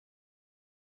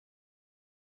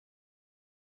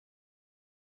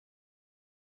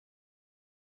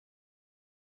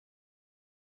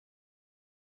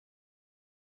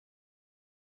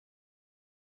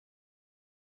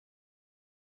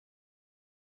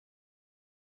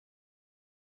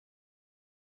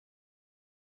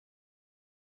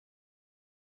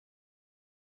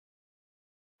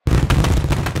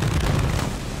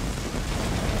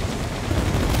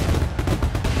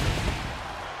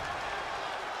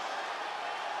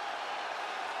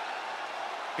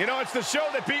You know, it's the show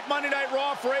that beat Monday Night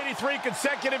Raw for 83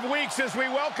 consecutive weeks as we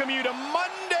welcome you to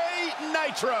Monday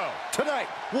Nitro. Tonight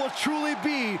will truly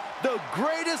be the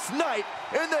greatest night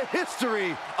in the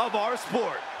history of our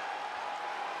sport.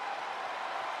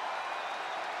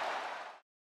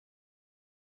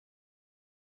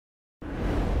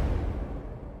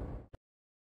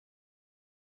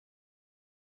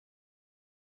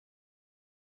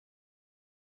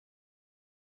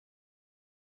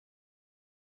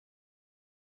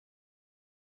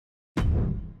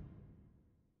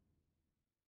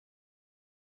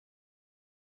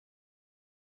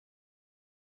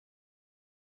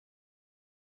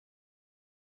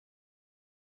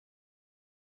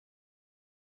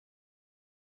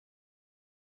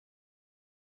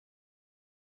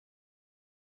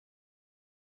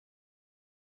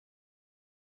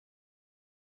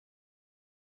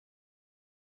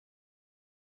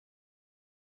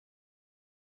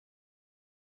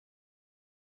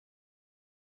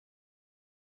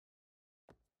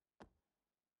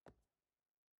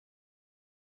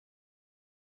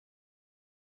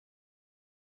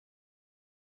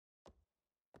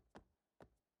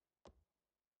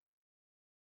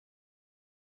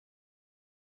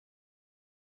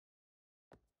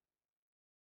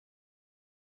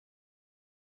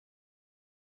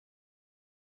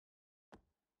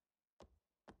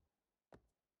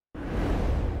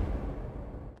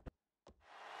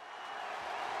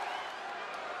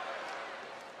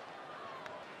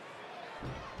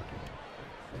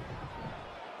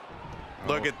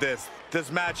 Look at this. This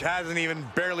match hasn't even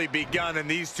barely begun, and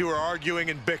these two are arguing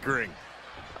and bickering.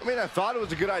 I mean, I thought it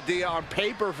was a good idea on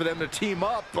paper for them to team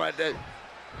up, but they've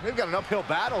got an uphill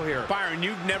battle here. Byron,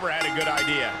 you've never had a good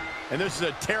idea, and this is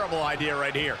a terrible idea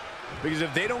right here. Because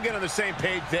if they don't get on the same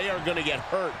page, they are going to get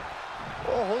hurt.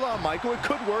 Well, hold on, Michael. It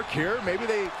could work here. Maybe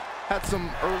they had some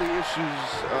early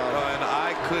issues. And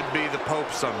I could be the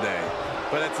Pope someday,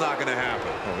 but it's not going to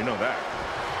happen. Well, we know that.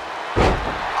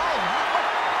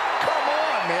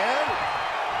 Man,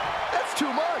 that's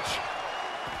too much.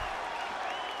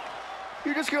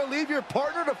 You're just gonna leave your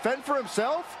partner to fend for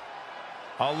himself?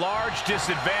 A large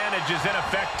disadvantage is in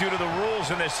effect due to the rules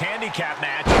in this handicap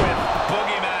match with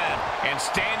Boogeyman. And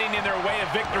standing in their way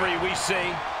of victory, we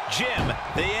see Jim,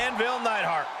 the Anvil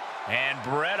Neidhart, and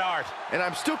Bret Hart. And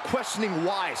I'm still questioning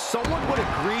why someone would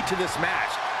agree to this match.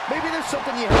 Maybe there's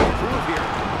something you have to prove here.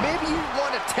 Maybe you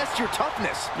want to test your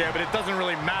toughness. Yeah, but it doesn't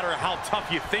really matter how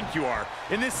tough you think you are.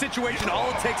 In this situation, all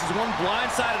it takes is one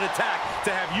blindsided attack to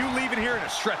have you leaving here in a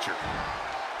stretcher.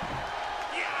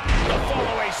 The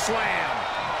follow-away slam.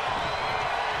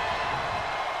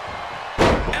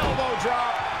 Elbow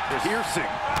drop. Piercing.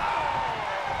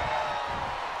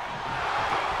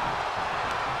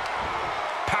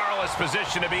 Powerless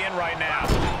position to be in right now.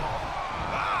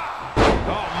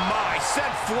 Oh my,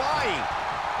 sent flying.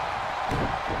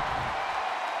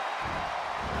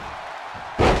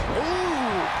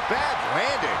 Ooh, bad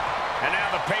landing. And now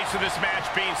the pace of this match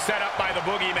being set up by the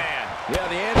Boogeyman. Yeah,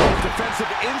 the Anvil's defensive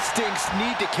instincts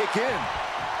need to kick in.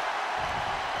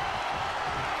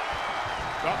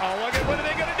 Uh-oh, look at what are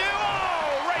they going to do?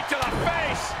 Oh, right to the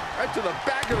face. Right to the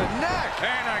back of the neck.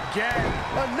 And again.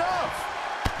 Enough.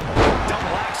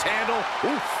 Double axe handle.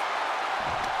 Oof.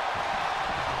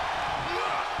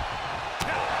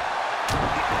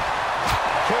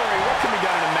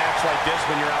 Like this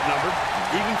when you're outnumbered.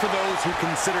 Even for those who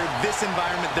consider this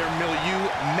environment their milieu,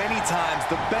 many times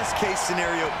the best case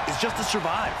scenario is just to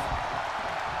survive.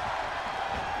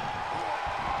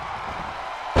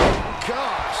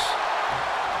 Gosh.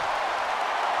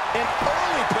 An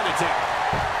early pin attempt.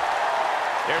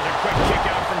 There's a quick kick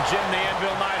out from Jim the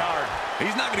Anvil Neidhart.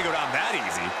 He's not going to go down that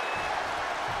easy.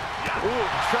 Ooh,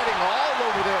 treading all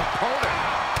over their opponent.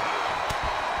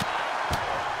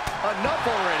 Enough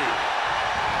already.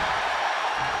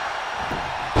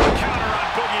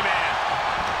 Boogeyman.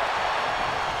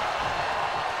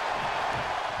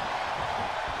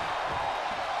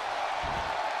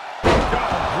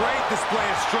 Oh, great display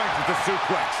of strength with the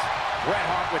suplex. Bret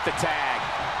Hart with the tag.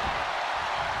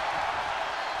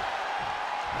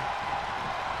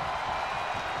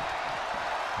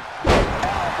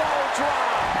 Elbow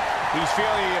drop. He's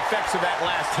feeling the effects of that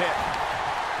last hit.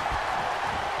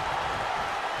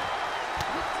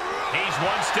 He's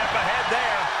one step ahead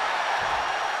there.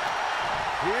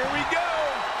 Here we go.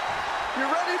 You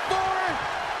ready for it?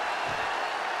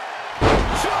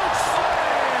 Choke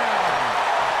slam.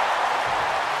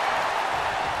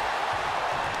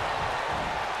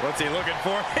 What's he looking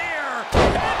for here?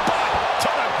 Headbutt to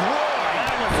the groin.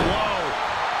 That was low.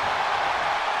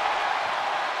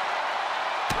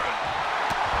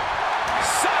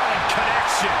 Solid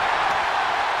connection.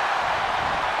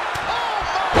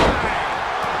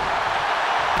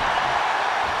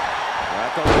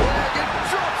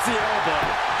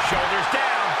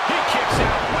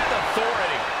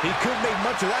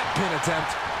 touch of that pin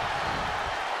attempt.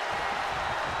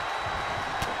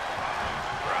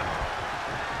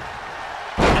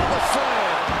 And the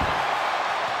slam.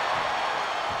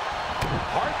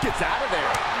 Hart gets out of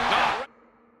there.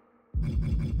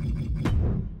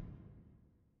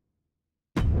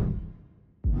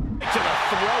 To the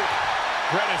throat.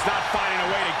 Brett is not finding a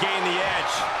way to gain the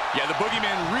edge. Yeah, the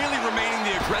boogeyman really remaining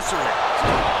the aggressor. Oh,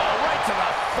 right to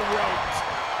the throat.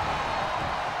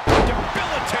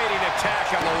 Debilitating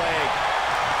attack on the leg.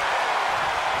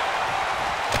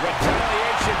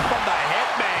 Retaliation from the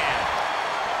Hitman.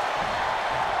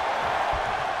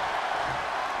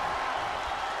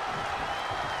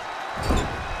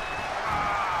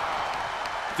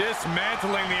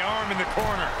 Dismantling the arm in the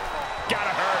corner.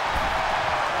 Gotta hurt.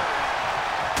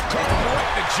 Right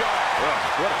in the jaw. Oh,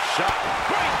 what a shot.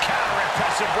 Great counter.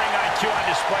 Impressive ring IQ on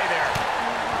display there.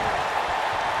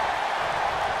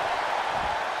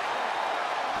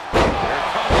 Here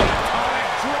comes an atomic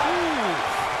drop.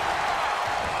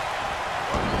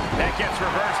 That gets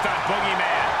reversed on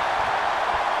Boogeyman.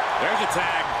 There's a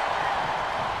tag.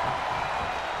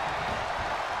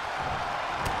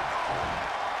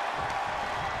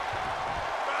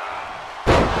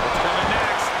 What's coming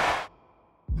next?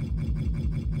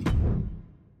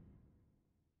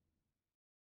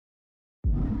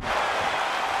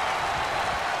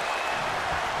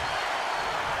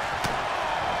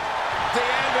 The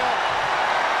anvil.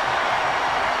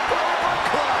 Over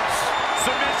clutch.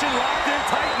 Submission locked in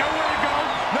tight, nowhere to go,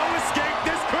 no escape.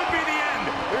 This could be the end.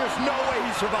 There's no way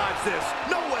he survives this.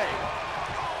 No way.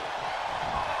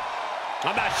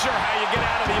 I'm not sure how you get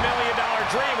out of the $1 million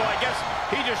dream. Well, I guess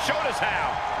he just showed us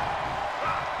how.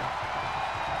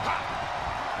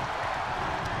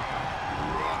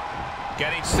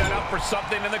 Getting set up for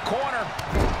something in the corner.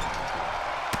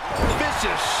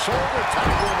 Vicious shoulder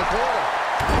tackle in the corner.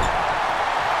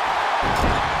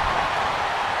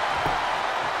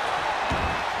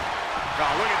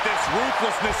 Oh, look at this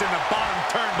ruthlessness in the bottom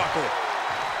turnbuckle.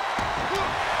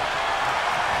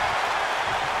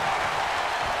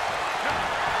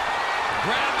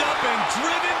 Grabbed up and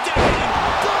driven down.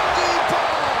 Doggy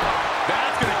bomb.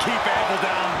 That's going to keep Anvil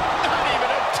down. Not even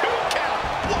a 2 count.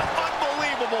 What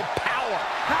unbelievable power.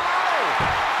 How?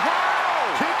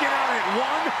 Kicking out at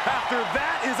 1 after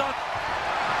that is on.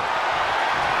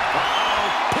 Uh-oh,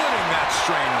 putting that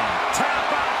strain on. Tap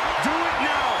out. Do it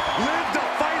now. Live to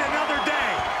fight another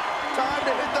day. Time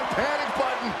to hit the panic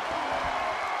button.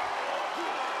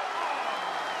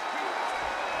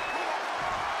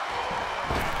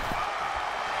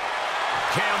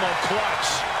 Camel clutch.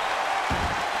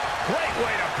 Great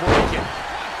way to break it.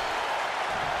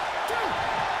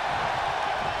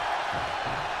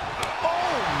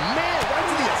 Oh, man, right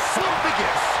to the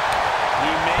esophagus.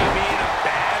 He may be in a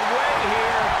bad way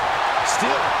here.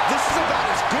 Still, this is about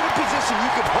as good a position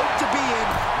you could hope to be in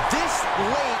this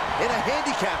late in a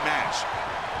handicap match.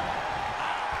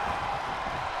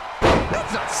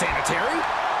 That's not sanitary.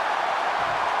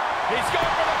 He's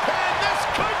going for the pin. This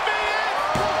could be it.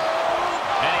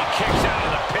 And he kicks out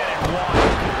of the pin at 1.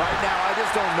 Right now, I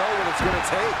just don't know what it's going to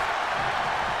take.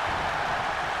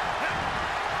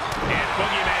 And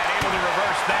Boogeyman able to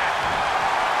reverse that.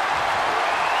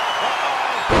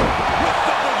 With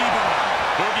the boogie bomb.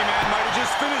 Boogeyman might have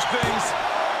just finished things.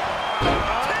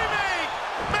 Teammate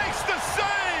makes the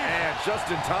save. And just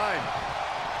in time.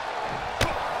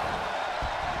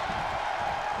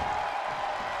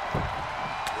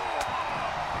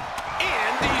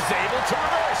 And he's able to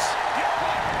reverse.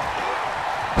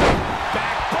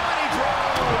 Back body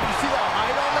drop. You see the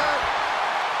height on that?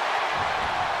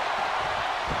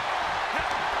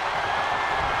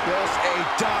 Just a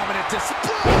dominant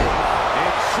display.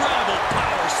 Incredible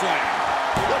power slam.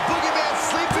 The Boogeyman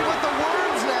sleeping with the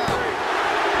worms now.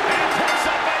 And picks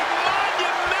up a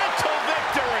monumental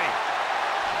victory.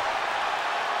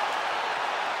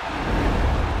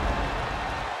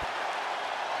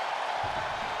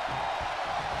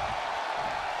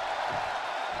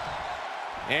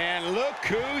 And look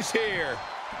who's here.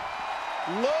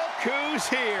 Look who's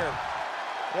here.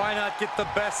 Why not get the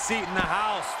best seat in the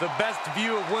house, the best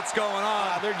view of what's going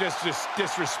on? They're just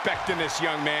disrespecting this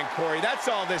young man, Corey. That's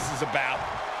all this is about.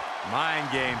 Mind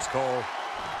games, Cole.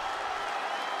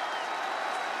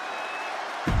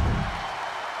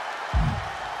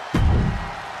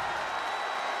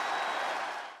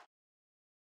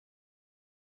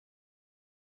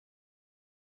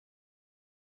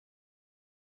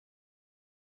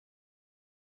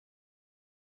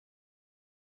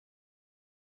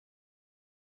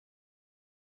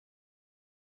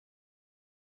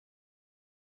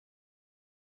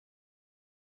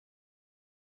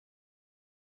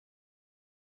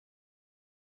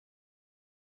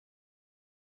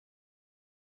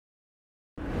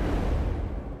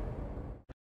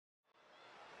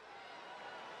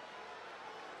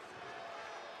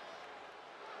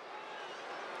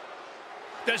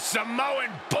 the Samoan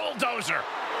bulldozer.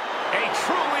 A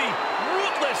truly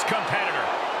ruthless competitor.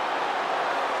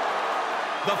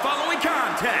 The following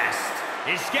contest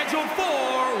is scheduled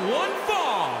for one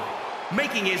fall.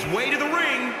 Making his way to the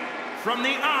ring from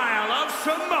the Isle of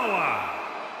Samoa.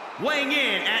 Weighing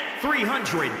in at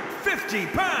 350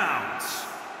 pounds,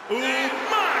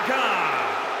 Umaga.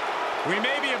 We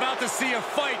may be about to see a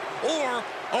fight or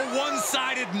a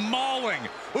one-sided mauling.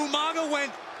 Umaga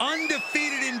went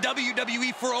undefeated in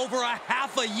WWE for over a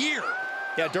half a year.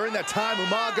 Yeah, during that time,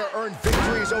 Umaga earned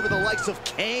victories over the likes of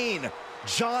Kane,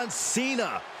 John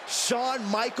Cena, Shawn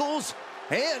Michaels,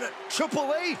 and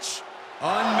Triple H.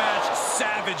 Unmatched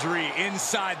savagery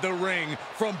inside the ring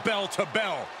from bell to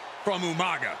bell from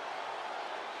Umaga.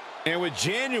 And with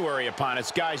January upon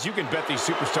us, guys, you can bet these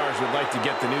superstars would like to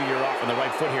get the new year off on the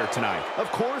right foot here tonight.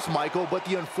 Of course, Michael, but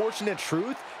the unfortunate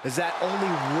truth is that only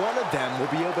one of them will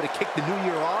be able to kick the new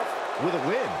year off with a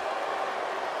win.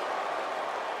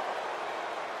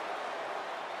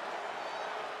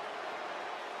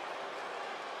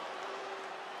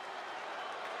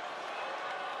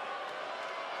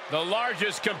 The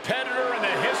largest competitor in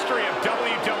the history of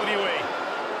WWE.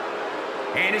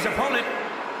 And his opponent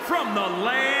from the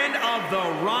land of the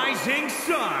rising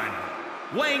sun,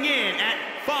 weighing in at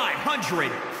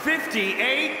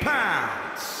 558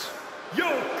 pounds,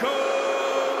 Yokozuna!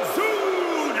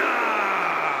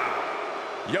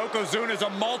 Yokozuna is a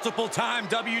multiple-time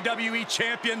WWE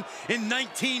champion. In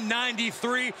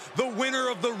 1993, the winner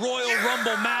of the Royal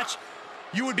Rumble match.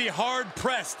 You would be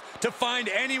hard-pressed to find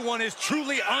anyone as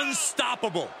truly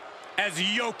unstoppable as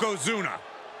Yokozuna.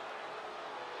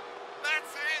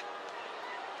 That's it.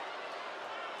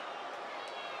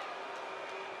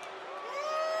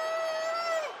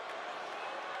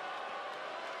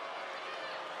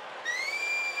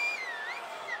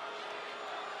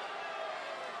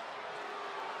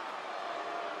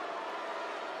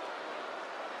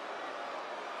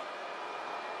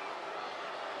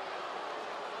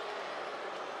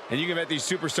 And you can bet these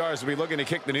superstars will be looking to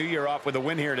kick the new year off with a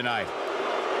win here tonight.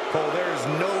 Cole, there is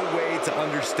no way to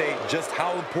understate just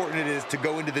how important it is to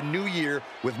go into the new year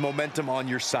with momentum on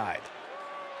your side.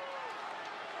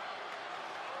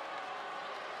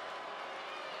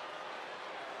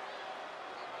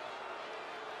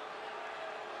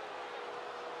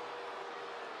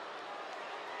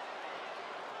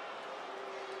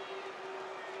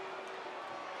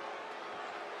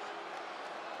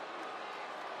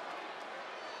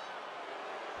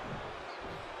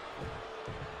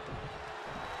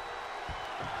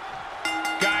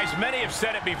 Many have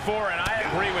said it before, and I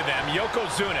agree with them.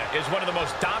 Yokozuna is one of the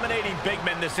most dominating big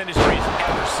men this industry has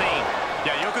ever seen.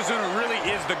 Yeah, Yokozuna really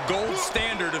is the gold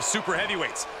standard of super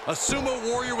heavyweights. A sumo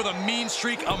warrior with a mean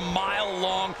streak a mile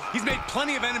long. He's made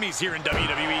plenty of enemies here in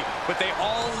WWE, but they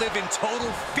all live in total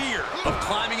fear of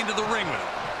climbing into the ring with him.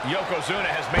 Yokozuna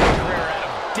has made a career out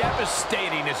of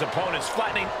devastating his opponents,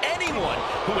 flattening anyone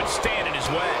who would stand in his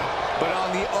way. But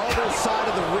on the other side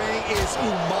of the ring is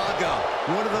Umaga,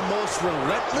 one of the most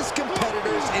relentless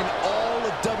competitors in all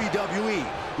of WWE.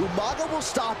 Umaga will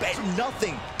stop at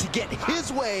nothing to get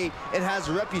his way and has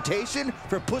a reputation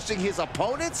for pushing his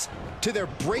opponents to their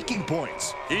breaking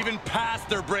points. Even past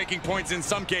their breaking points in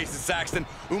some cases, Saxton.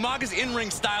 Umaga's in-ring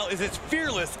style is as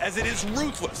fearless as it is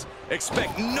ruthless.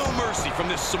 Expect no mercy from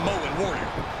this Samoan warrior.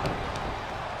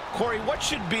 Corey, what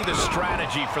should be the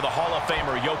strategy for the Hall of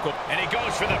Famer Yoko? And he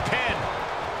goes for the pin.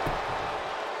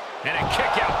 And a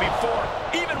kick out before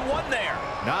even one there.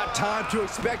 Not time to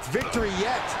expect victory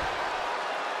yet.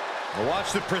 Well,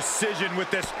 watch the precision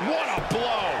with this. What a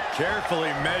blow.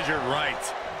 Carefully measured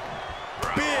right.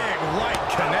 Big right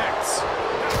connects.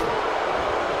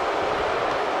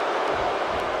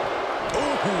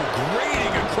 Ooh,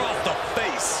 grating across the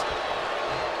face.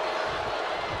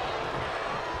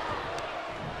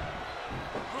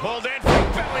 Pulled in from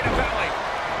belly to belly.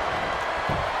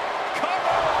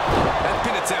 Cover! That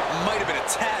pin attempt might have been a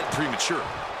tad premature.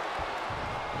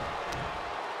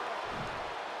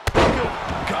 Good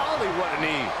golly, what a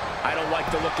knee. I don't like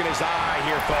the look in his eye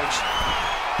here, folks.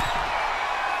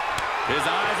 His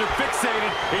eyes are fixated.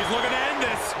 He's looking to end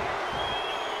this.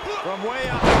 From way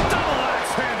up, Double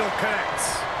axe handle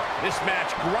connects. this match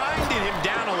grinded him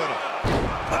down a little.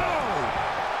 Oh!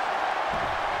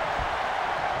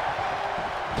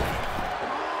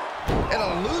 An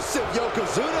elusive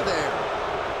Yokozuna there.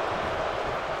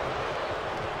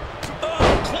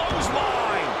 Oh,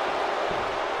 clothesline!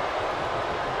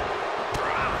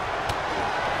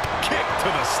 Kick to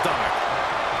the stomach.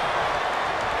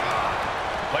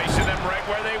 Placing them right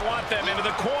where they want them, into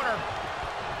the corner.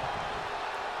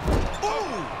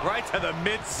 Ooh! Right to the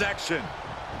midsection.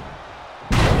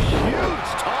 Huge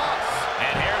Huge toss.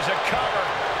 And here's a cover.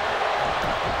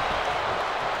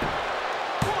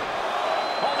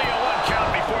 Only a 1 count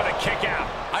before the kick out.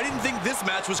 I didn't think this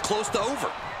match was close to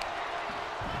over.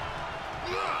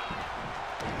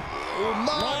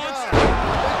 Umaga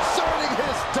exerting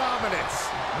his dominance.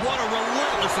 What a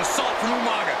relentless assault from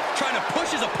Umaga, trying to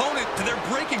push his opponent to their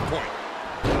breaking point.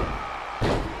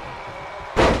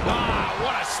 Ah,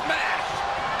 what a smash!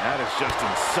 That is just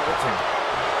insulting.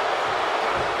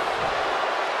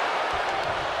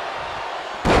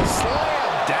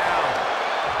 Slam down.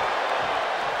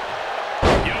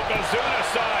 Yokozuna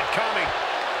saw it coming.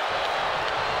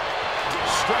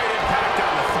 Straight impact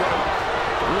on the throat.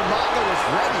 Umaga was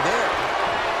ready there.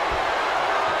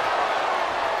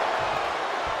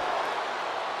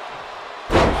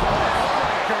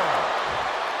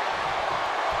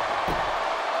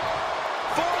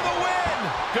 For the win!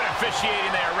 Good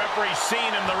officiating there. Referee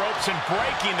seeing him the ropes and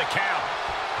breaking the count.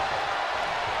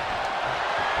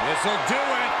 This'll do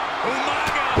it.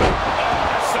 Umaga!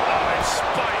 Oh, Samoan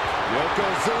spike.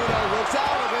 Yokozuna looks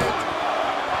out of it.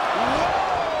 Whoa!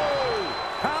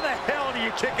 How the hell do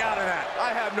you kick out of that?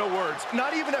 I have no words.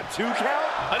 Not even a 2 count?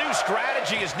 A new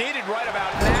strategy is needed right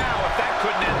about now if that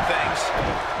couldn't end things.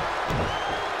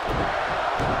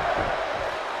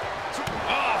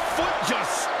 Oh, foot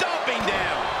just stomping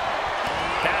down.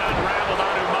 That unraveled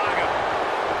on Umaga.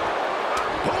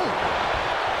 Boom.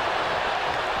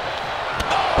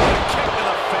 Oh, a kick to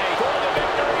the face. For the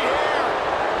victory here.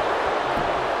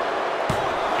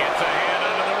 Gets a hand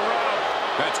under the rope.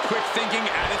 That's quick thinking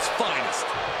at its finest.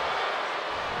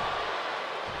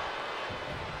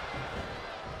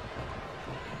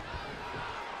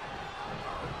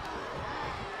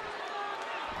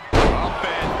 Up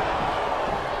and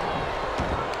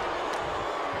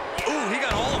Ooh, he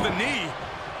got all of the knee.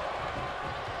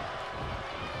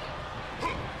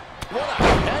 what a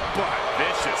headbutt.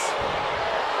 Vicious.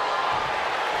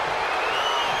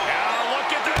 Now look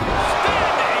at the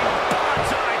standing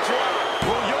bonsai drop.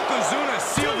 Will Yokozuna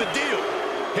seal the deal?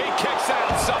 He kicks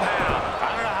out somehow.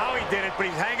 I don't know how he did it, but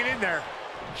he's hanging in there.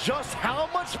 Just how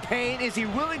much pain is he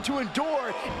willing to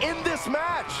endure in this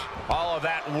match? All of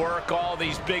that work, all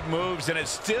these big moves, and it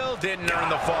still didn't earn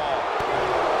the fall.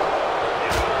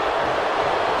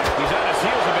 He's on his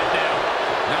heels a bit now.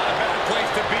 Not a bad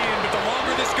place to be in, but the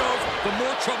longer this goes, the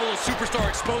more trouble a superstar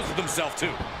exposes himself to.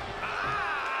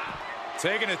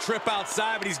 Taking a trip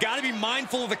outside, but he's got to be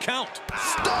mindful of the count.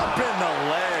 Stomp in the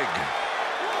leg.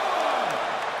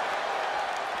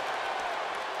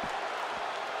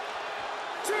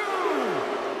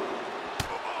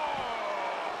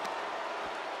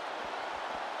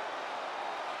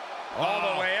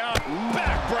 All the way up.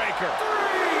 Backbreaker.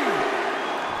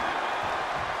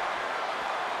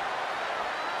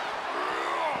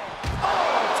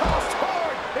 Tossed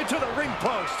hard into the ring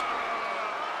post.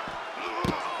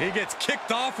 He gets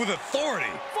kicked off with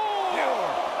authority. 4.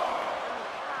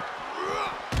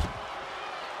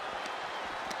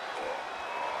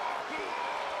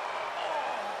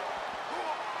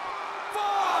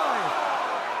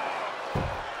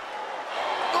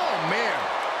 Oh, man.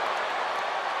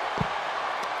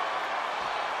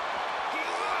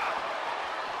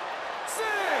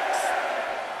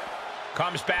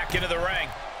 Comes back into the ring.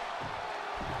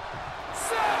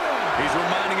 He's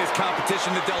reminding his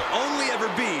competition that they'll only ever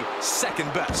be second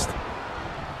best.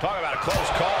 Talk about a close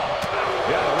call.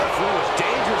 Yeah, the referee was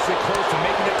dangerously close to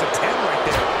making it to 10 right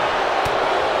there.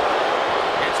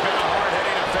 It's been a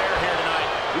hard-hitting affair here tonight.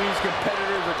 These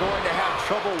competitors are going to have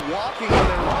trouble walking on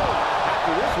their own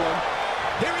after this one.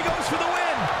 Here he goes for the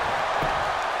win.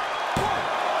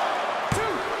 1, 2.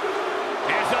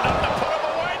 Is enough to put him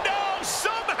away? No,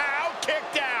 somehow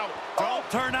kicked out. Don't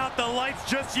turn out the lights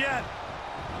just yet.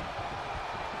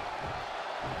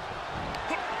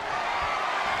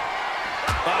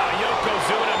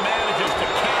 Yokozuna manages to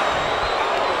counter.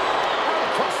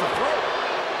 Across the throat.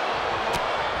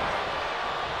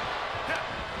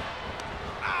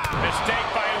 Mistake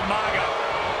by Umaga.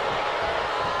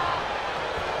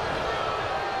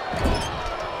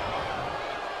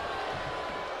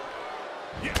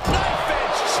 Knife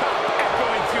edge chop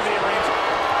echoing through the arena.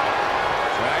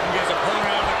 Dragon gets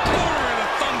opponent out of the corner and a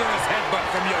thunderous headbutt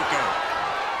from Yoko.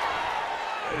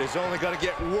 It is only going to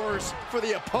get worse for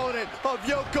the opponent of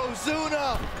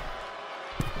Yokozuna.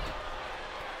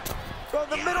 From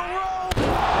the middle rope.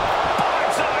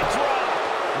 Bonsai drop.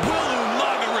 Will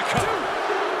Umaga recover?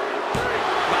 2, 3.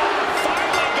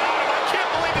 Finally got him. I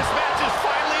can't believe this match is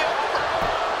finally over.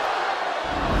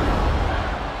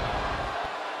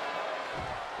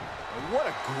 What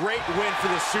a great win for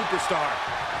this superstar.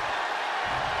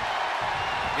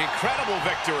 Incredible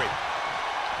victory.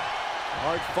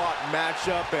 Hard-fought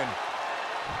matchup, and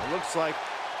it looks like,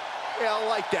 yeah, I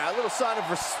like that. A little sign of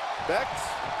respect.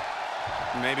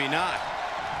 Maybe not.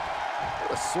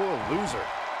 What a sore loser.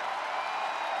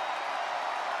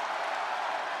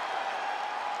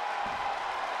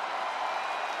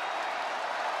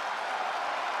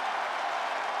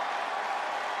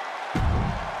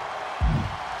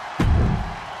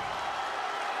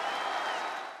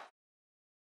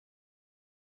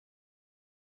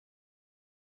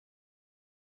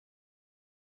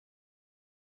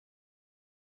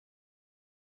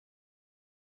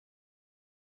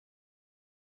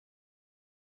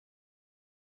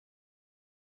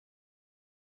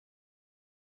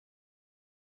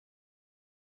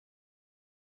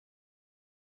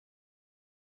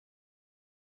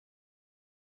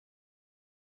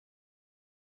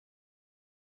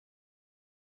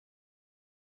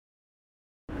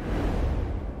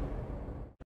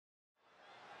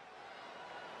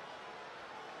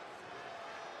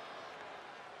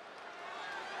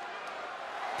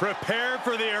 Prepare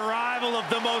for the arrival of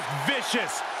the most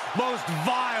vicious, most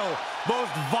vile,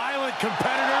 most violent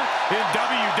competitor in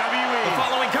WWE. The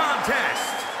following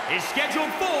contest is scheduled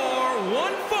for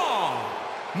one fall.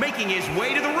 Making his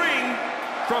way to the ring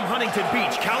from Huntington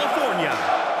Beach, California,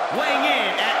 weighing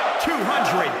in at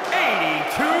 282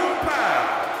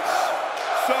 pounds,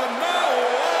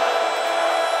 Samoa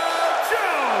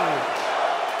Joe.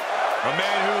 A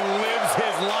man who lives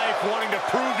his life wanting to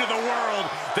prove to the world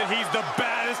that he's the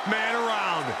baddest man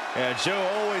around. And Joe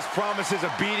always promises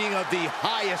a beating of the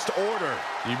highest order.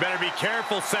 You better be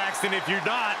careful, Saxton. If you're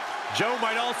not, Joe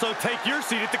might also take your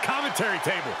seat at the commentary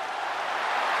table.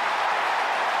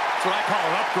 That's what I call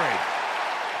an upgrade.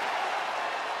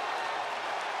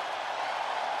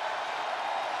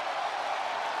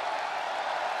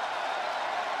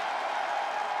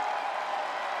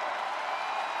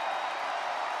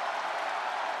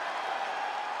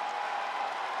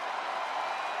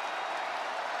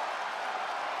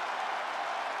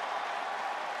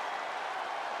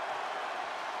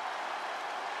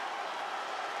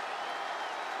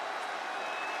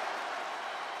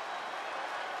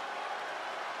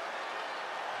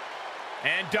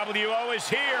 And WO is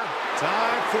here.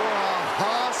 Time for a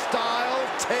hostile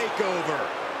takeover.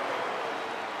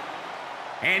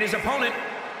 And his opponent,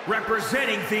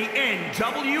 representing the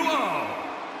NWO,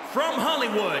 from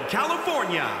Hollywood,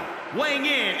 California, weighing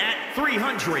in at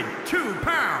 302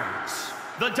 pounds,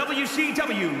 the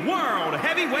WCW World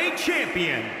Heavyweight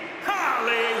Champion,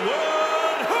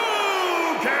 Hollywood Hogan.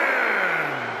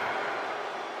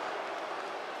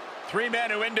 Three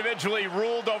men who individually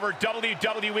ruled over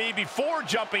WWE before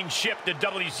jumping ship to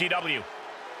WCW.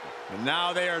 And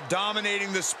now they are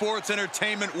dominating the sports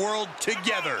entertainment world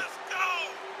together.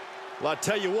 Well, I'll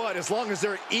tell you what, as long as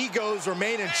their egos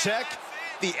remain in check,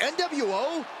 the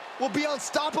NWO will be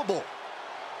unstoppable.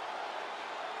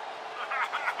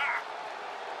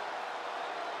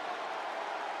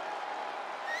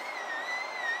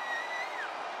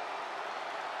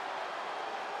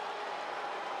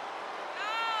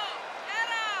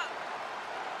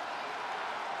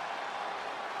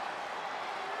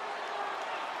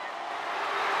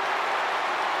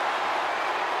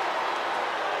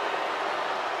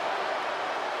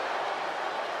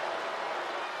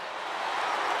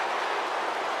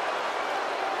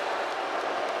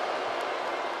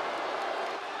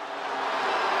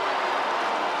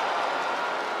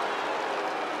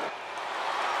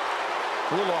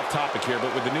 A little off topic here,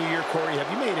 but with the new year, Corey,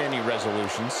 have you made any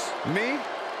resolutions? Me?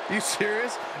 You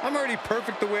serious? I'm already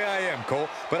perfect the way I am, Cole.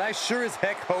 But I sure as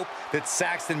heck hope that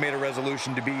Saxton made a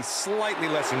resolution to be slightly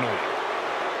less annoying.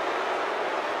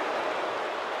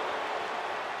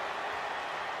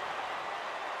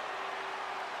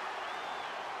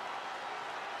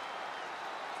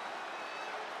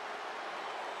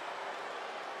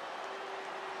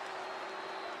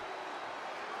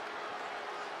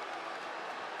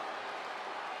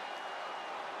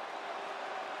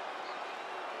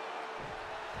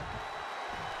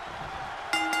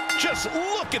 Just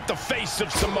look at the face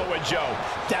of Samoa Joe.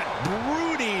 That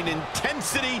brooding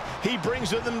intensity he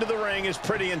brings with him to the ring is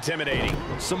pretty intimidating.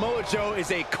 Samoa Joe is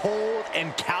a cold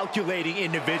and calculating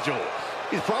individual.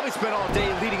 He's probably spent all day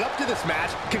leading up to this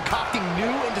match concocting new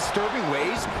and disturbing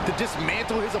ways to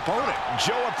dismantle his opponent.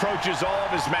 Joe approaches all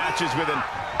of his matches with an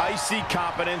icy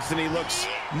confidence, and he looks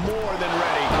more than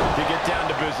ready to get down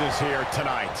to business here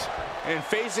tonight. And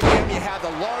facing him, you have the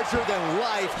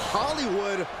larger-than-life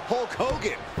Hollywood Hulk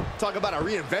Hogan. Talk about a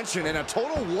reinvention and a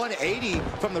total 180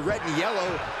 from the red and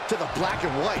yellow to the black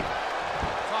and white.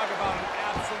 Talk about an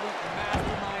absolute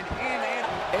mastermind in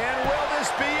and will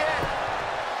this be it?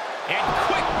 And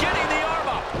quick getting the arm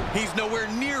up. He's nowhere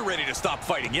near ready to stop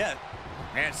fighting yet.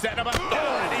 And setting up a knee to the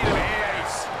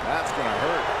face. That's gonna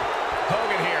hurt.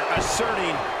 Hogan here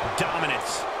asserting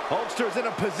dominance. Hulkster's in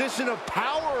a position of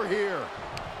power here.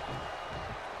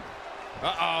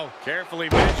 Uh-oh, carefully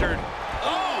measured.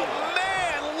 Oh,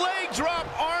 man, leg drop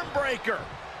arm breaker.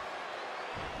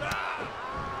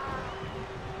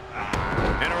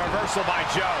 And a reversal by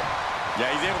Joe.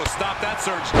 Yeah, he's able to stop that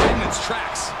surge dead in its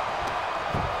tracks.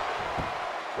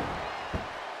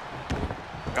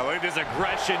 Oh, look at this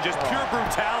aggression, just pure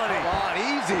brutality. Come on,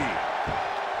 easy.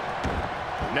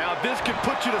 Now this could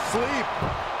put you to sleep.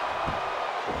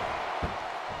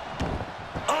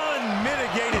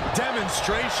 Unmitigated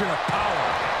demonstration of power.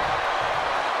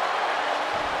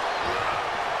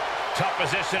 Tough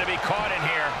position to be caught in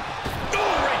here. Oh,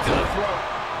 right to the throat.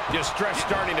 Distress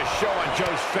starting to show on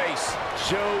Joe's face.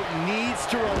 Joe needs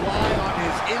to rely on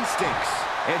his instincts.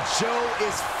 And Joe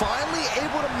is finally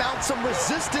able to mount some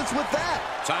resistance with that.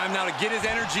 Time now to get his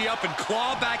energy up and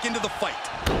claw back into the fight.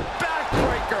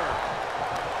 Backbreaker.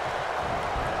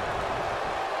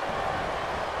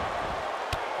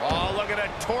 Oh, look at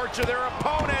it torture their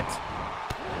opponent.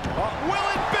 Will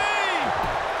it be?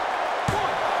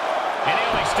 And he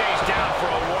only stays down for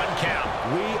a 1 count.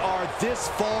 We are this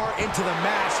far into the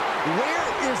match.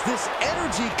 Where is this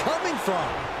energy coming from?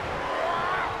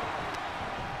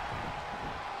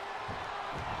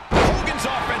 Hogan's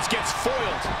offense gets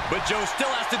foiled. But Joe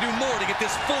still has to do more to get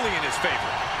this fully in his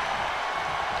favor.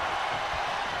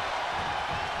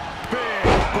 Big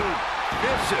boot.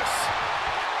 Vicious.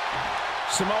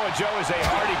 Samoa Joe is a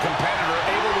hardy competitor,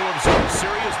 able to absorb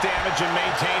serious damage and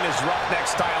maintain his roughneck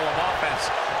style of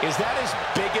offense. Is that his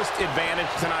biggest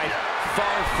advantage tonight?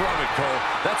 Far from it, Cole.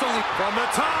 That's only From the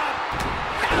top.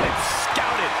 And it's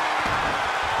scouted.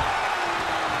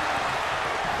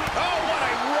 Oh, what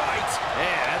a right.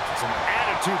 Man, that's some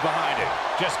attitude behind it.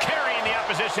 Just carrying the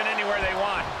opposition anywhere they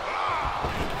want.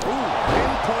 Ooh,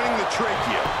 pinpointing the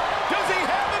trachea. Does he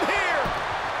have him here?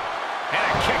 And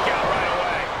a kick out right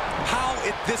away. how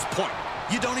at this point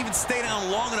you don't even stay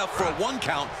down long enough for a 1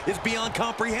 count is beyond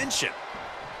comprehension.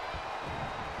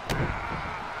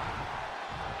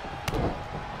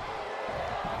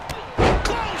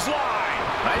 Clothesline.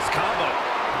 Nice combo.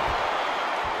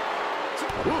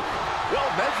 Ooh,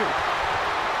 well measured.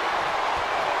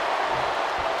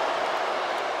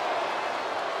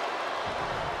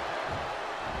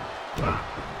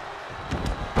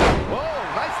 Whoa,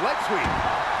 nice leg sweep.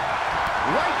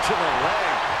 Right to the leg.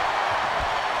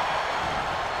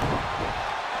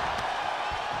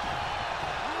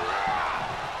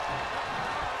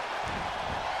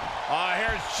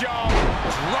 Here's Joe.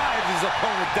 Drives his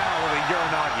opponent down with a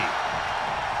Uranagi.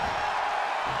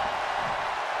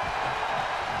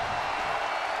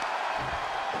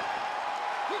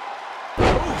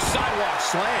 Ooh, sidewalk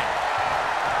slam.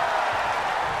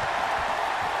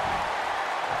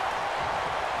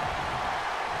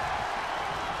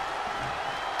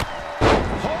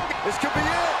 Hogan, this could be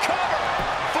it. Cover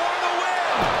for the win.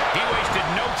 He wasted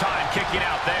no time kicking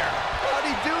out there. How'd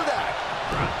he do that?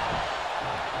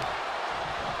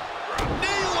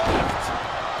 Knee lift.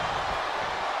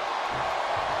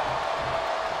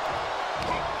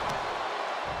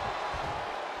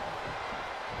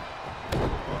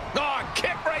 Oh,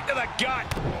 kick right to the gut.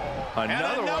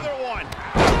 Another one.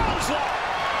 Clothesline.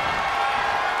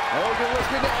 Hogan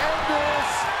looking to end this.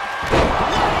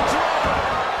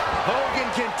 Hogan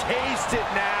can taste it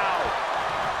now.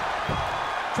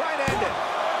 Try to end it.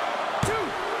 Two.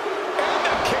 And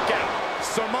a kick out.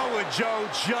 Samoa Joe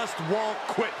just won't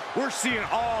quit. We're seeing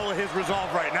all of his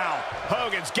resolve right now.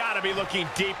 Hogan's got to be looking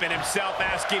deep in himself,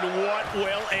 asking what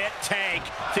will it take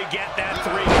to get that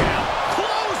 3 count.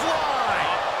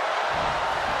 Clothesline.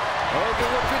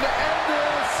 Hogan looking to end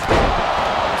this.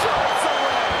 Jumps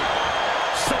away.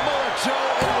 Samoa Joe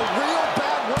in a real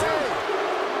bad way.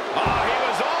 Oh, he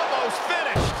was almost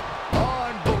finished.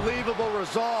 Unbelievable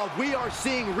resolve. We are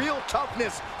seeing real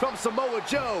toughness from Samoa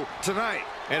Joe tonight.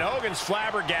 And Hogan's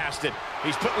flabbergasted.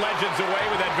 He's put legends away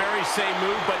with that very same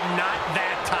move, but not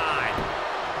that time.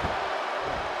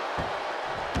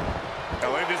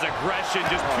 Oh, look at his aggression,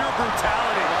 just pure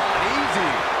brutality.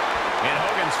 Easy. And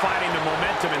Hogan's finding the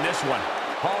momentum in this one.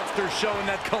 Hulkster showing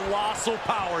that colossal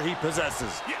power he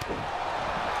possesses.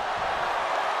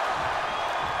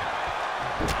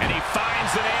 And he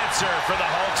finds an answer for the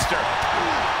Hulkster.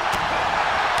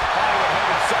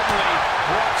 Hogan suddenly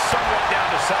brought somewhat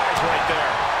down to size right there.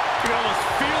 You can almost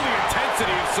feel the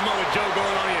intensity of Samoa Joe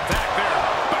going on the attack there.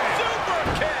 Bam. Super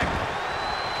kick.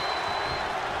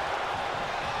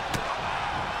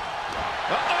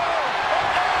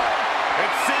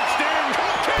 It's cinched in.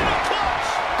 Coquina clutch.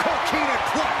 Coquina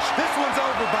clutch.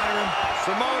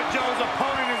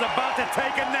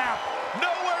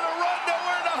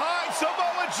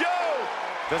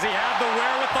 Does he have the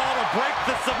wherewithal to break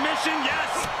the submission?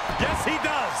 Yes. Yes, he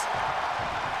does.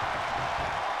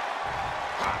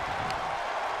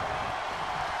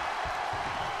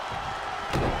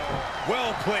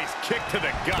 Well-placed kick to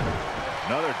the gut.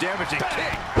 Another damaging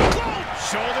kick.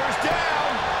 Shoulders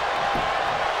down.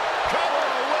 Cover.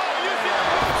 Using the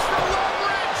moves for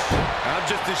leverage. I'm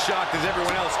just as shocked as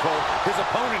everyone else, Cole, his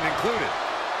opponent included.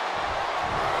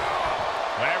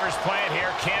 Whatever's playing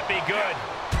here can't be good.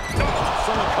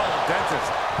 Someone call a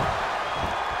dentist.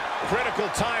 Critical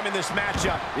time in this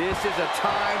matchup. This is a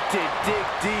time to dig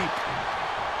deep.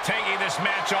 Taking this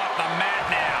match off the mat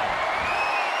now.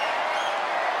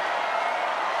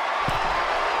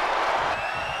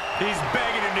 He's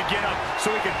begging him to get up so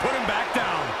he can put him back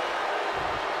down.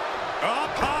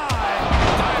 Up high.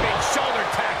 Diving shoulder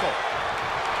tackle.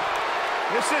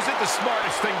 This isn't the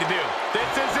smartest thing to do.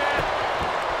 This is it.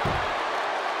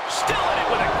 Still in it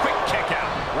with a quick kick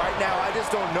out. Right now, I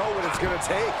just don't know what it's going to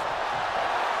take.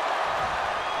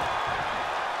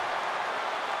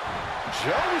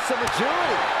 Joe with some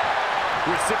agility.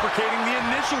 Reciprocating the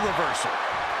initial reversal.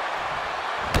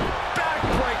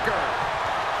 Backbreaker.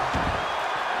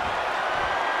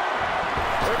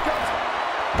 Here it comes.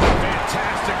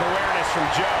 Fantastic awareness from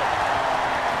Joe.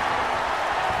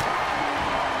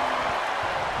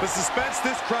 The suspense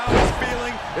this crowd is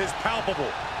feeling is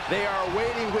palpable. They are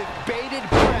waiting with bated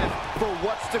breath for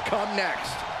what's to come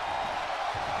next.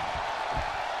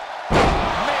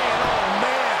 Man, oh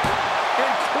man.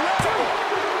 Incredible.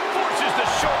 Forces the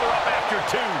shoulder up after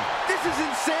two. This is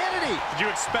insanity. Did you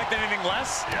expect anything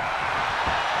less?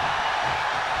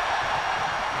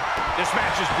 This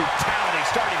match's brutality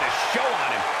starting to show on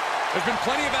him. There's been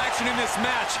plenty of action in this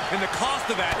match, and the cost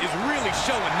of that is really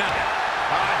showing now.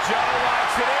 Joe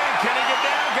locks it in. Can he get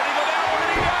down? Can he go down?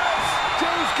 And he does.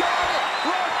 Joe's got it.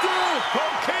 Right through.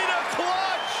 Coquina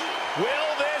clutch.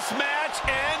 Will this match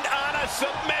end on a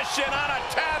submission, on a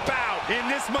tap out?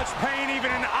 In this much pain, even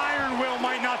an iron will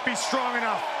might not be strong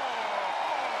enough.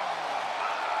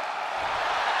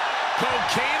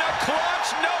 Coquina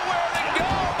clutch. Nowhere to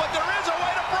go, but there is a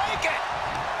way to break it.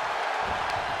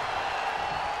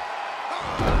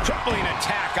 Tripling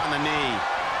attack on the knee.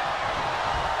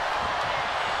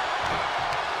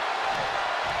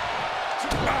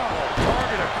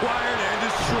 Target acquired and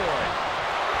destroyed.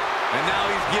 And now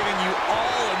he's giving you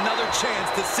all another chance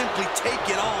to simply take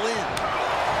it all in.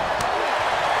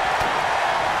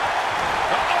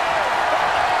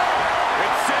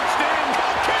 It's cinched in.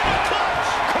 Coquina clutch.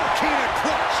 Coquina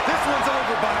clutch. This one's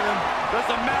over, Byron. Just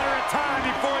a matter of time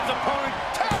before his opponent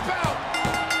tap out.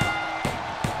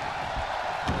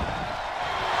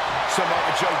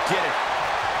 Samoa Joe did it.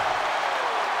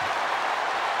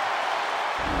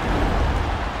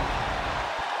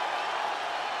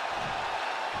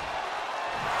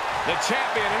 The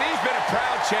champion, and he's been a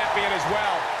proud champion as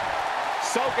well.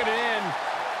 Soaking it in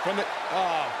from the...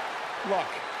 look.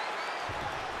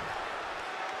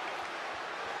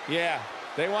 Yeah,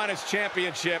 they want his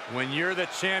championship. When you're the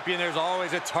champion, there's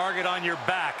always a target on your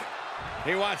back.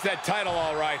 He wants that title,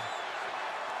 all right.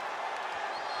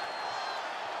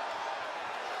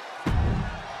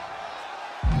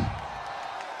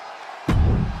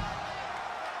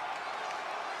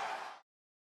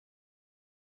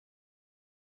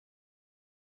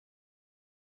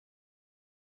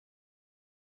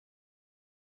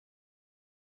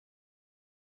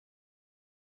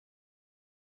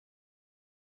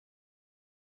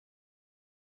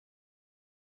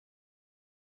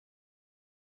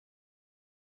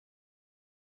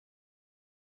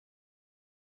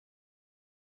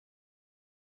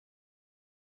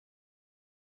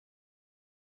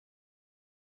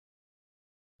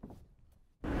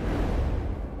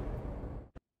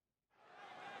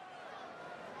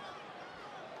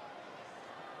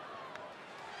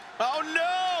 Oh,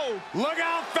 no! Look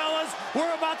out, fellas. We're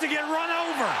about to get run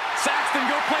over. Saxton,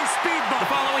 go play speedball. The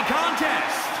following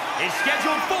contest is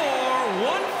scheduled for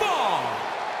one fall.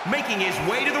 Making his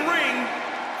way to the ring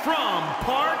from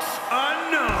parts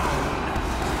unknown.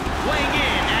 Weighing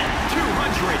in at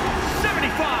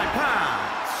 275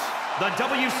 pounds. The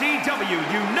WCW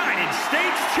United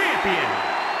States Champion.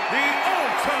 The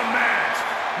Ultimate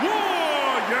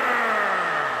Warrior.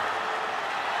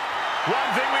 One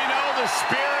thing we know, the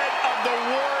spirit of the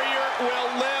Warrior will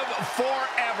live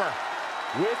forever.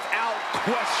 Without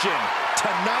question,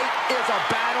 tonight is a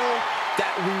battle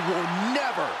that we will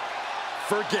never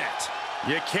forget.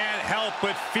 You can't help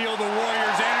but feel the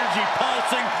Warrior's energy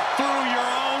pulsing through your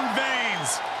own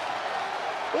veins.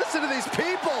 Listen to these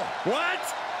people. What?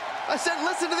 I said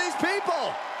listen to these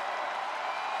people.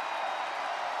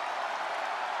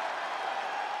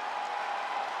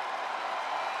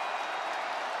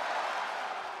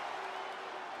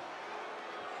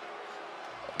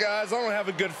 guys, I don't have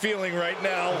a good feeling right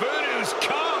now. Voodoo's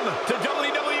come to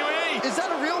WWE. Is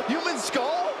that a real human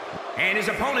skull? And his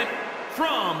opponent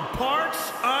from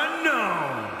parts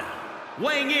unknown,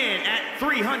 weighing in at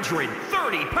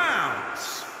 330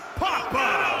 pounds,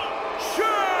 Papa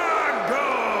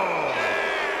Shango!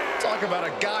 Talk about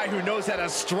a guy who knows how to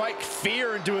strike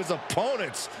fear into his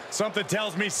opponents. Something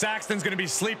tells me Saxton's going to be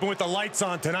sleeping with the lights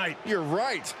on tonight. You're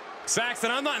right. Saxton,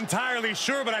 I'm not entirely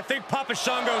sure, but I think Papa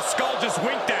Shango's skull just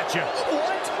winked at you.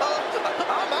 What?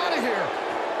 I'm out of here.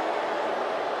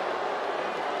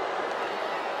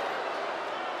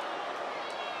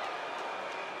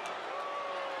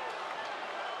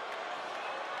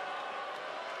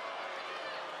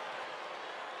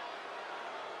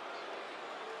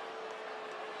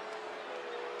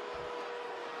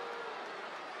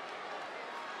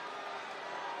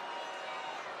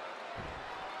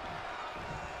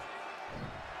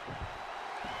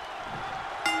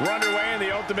 We're underway, and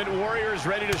the Ultimate Warrior is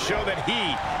ready to show that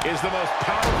he is the most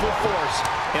powerful force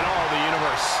in all the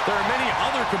universe. There are many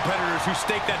other competitors who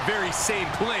stake that very same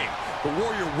claim, but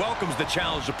Warrior welcomes the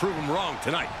challenge to prove him wrong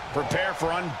tonight. Prepare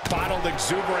for unbottled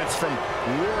exuberance from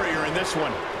Warrior in this one.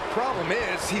 Problem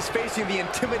is, he's facing the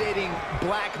intimidating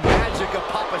black magic of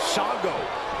Papa Shango,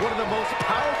 one of the most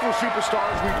powerful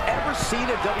superstars we've ever seen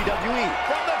in WWE.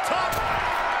 From the top.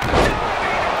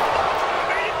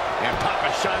 And Papa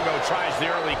Shango tries the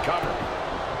early cover.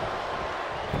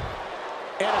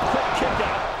 And a quick kick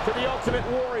out for the Ultimate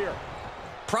Warrior.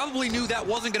 Probably knew that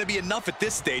wasn't going to be enough at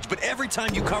this stage, but every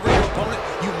time you cover your opponent,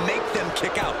 you make them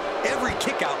kick out. Every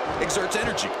kick out exerts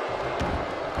energy.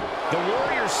 The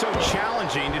Warrior's so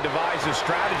challenging to devise a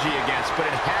strategy against, but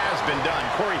it has been done.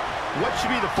 Corey, what should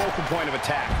be the focal point of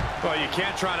attack? Well, you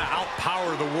can't try to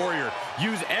outpower the Warrior.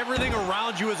 Use everything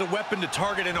around you as a weapon to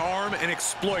target an arm and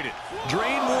exploit it.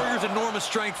 Drain Warrior's enormous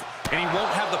strength, and he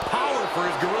won't have the power for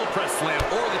his gorilla press slam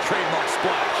or the trademark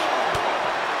splash.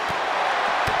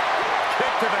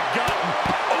 Kick to the gut.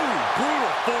 Oh,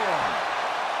 brutal forearm.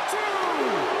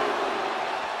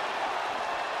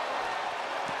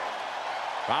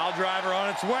 Pile driver on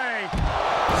its way.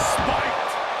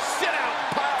 Spiked. Sit out,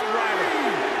 pile driver.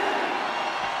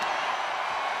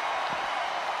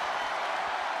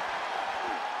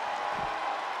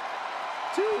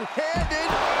 Two-handed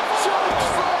choke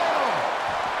slam.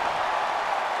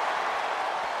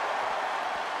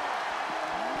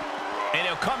 And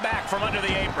he'll come back from under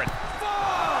the apron.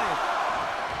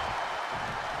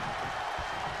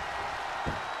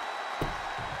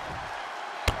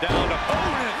 Down to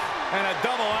opponent. And a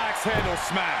double axe handle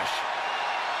smash.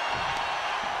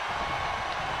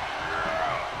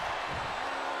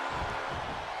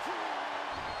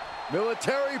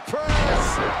 Military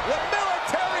press. The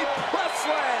military press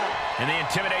slam. And the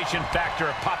intimidation factor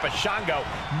of Papa Shango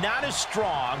not as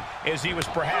strong as he was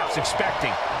perhaps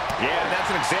expecting. Yeah, that's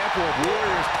an example of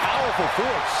Warrior's powerful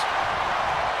force.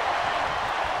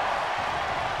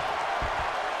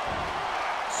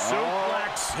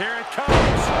 Suplex, here it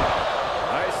comes.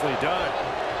 Nicely done.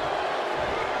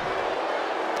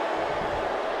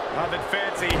 Nothing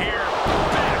fancy here.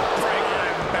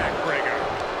 Backbreaker.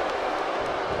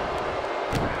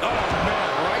 Oh, man,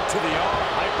 right to the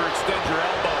arm. Hyperextend your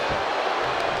elbow.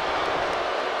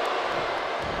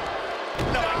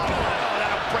 No,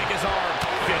 that'll break his arm.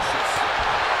 Vicious.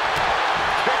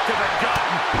 Kick to the gut.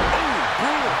 Ooh,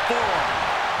 brutal forearm.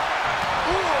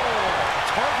 Ooh,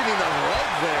 targeting the leg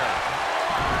there.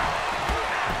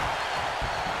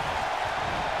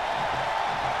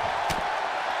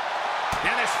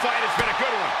 And this fight has been a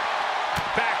good one.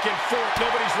 Back and forth,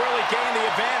 nobody's really gained the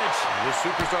advantage. This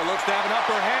superstar looks to have an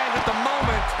upper hand at the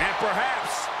moment. And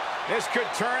perhaps this could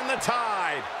turn the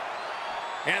tide.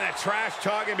 And the trash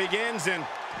talking begins, and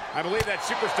I believe that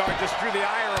superstar just drew the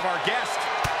ire of our guest.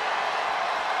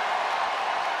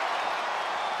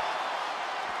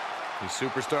 These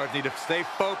superstars need to stay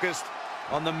focused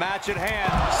on the match at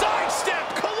hand.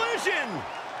 Sidestep collision!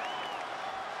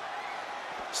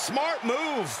 Smart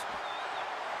move.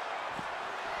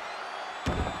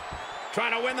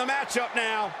 Trying to win the matchup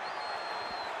now.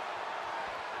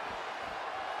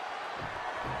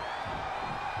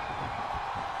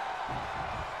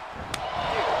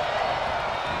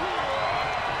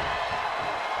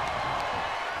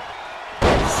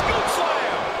 Scoop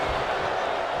slam!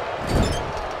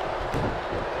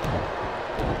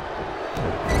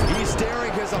 He's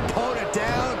staring his opponent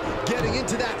down, getting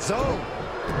into that zone.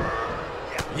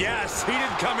 Yes, he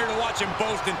didn't come here to watch him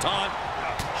boast and taunt.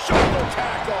 Shoulder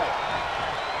tackle.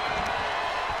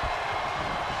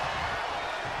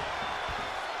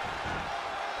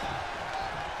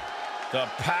 The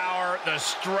power, the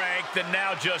strength, and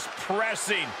now just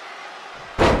pressing.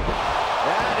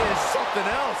 something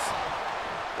else.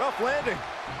 Rough landing.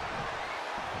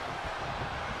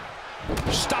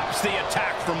 Stops the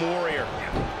attack from Warrior.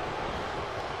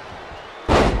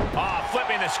 Oh,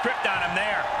 flipping the script on him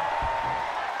there.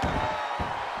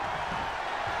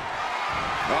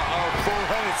 Uh-oh,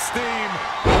 full-headed steam.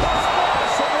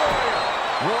 Warrior.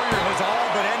 Warrior has all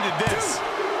but ended this.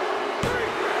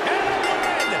 And a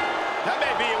win! That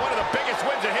may be one of the biggest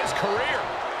wins of his career.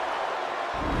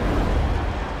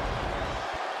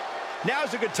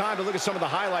 Now's a good time to look at some of the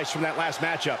highlights from that last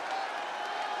matchup.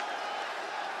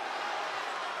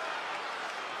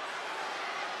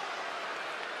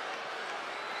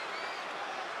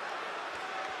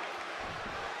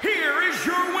 Here is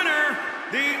your winner,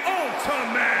 the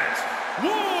Ultimate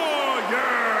Warrior.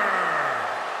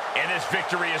 And this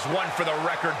victory is one for the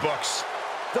record books.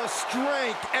 The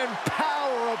strength and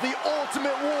power of the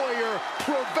Ultimate Warrior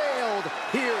prevailed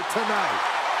here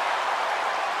tonight.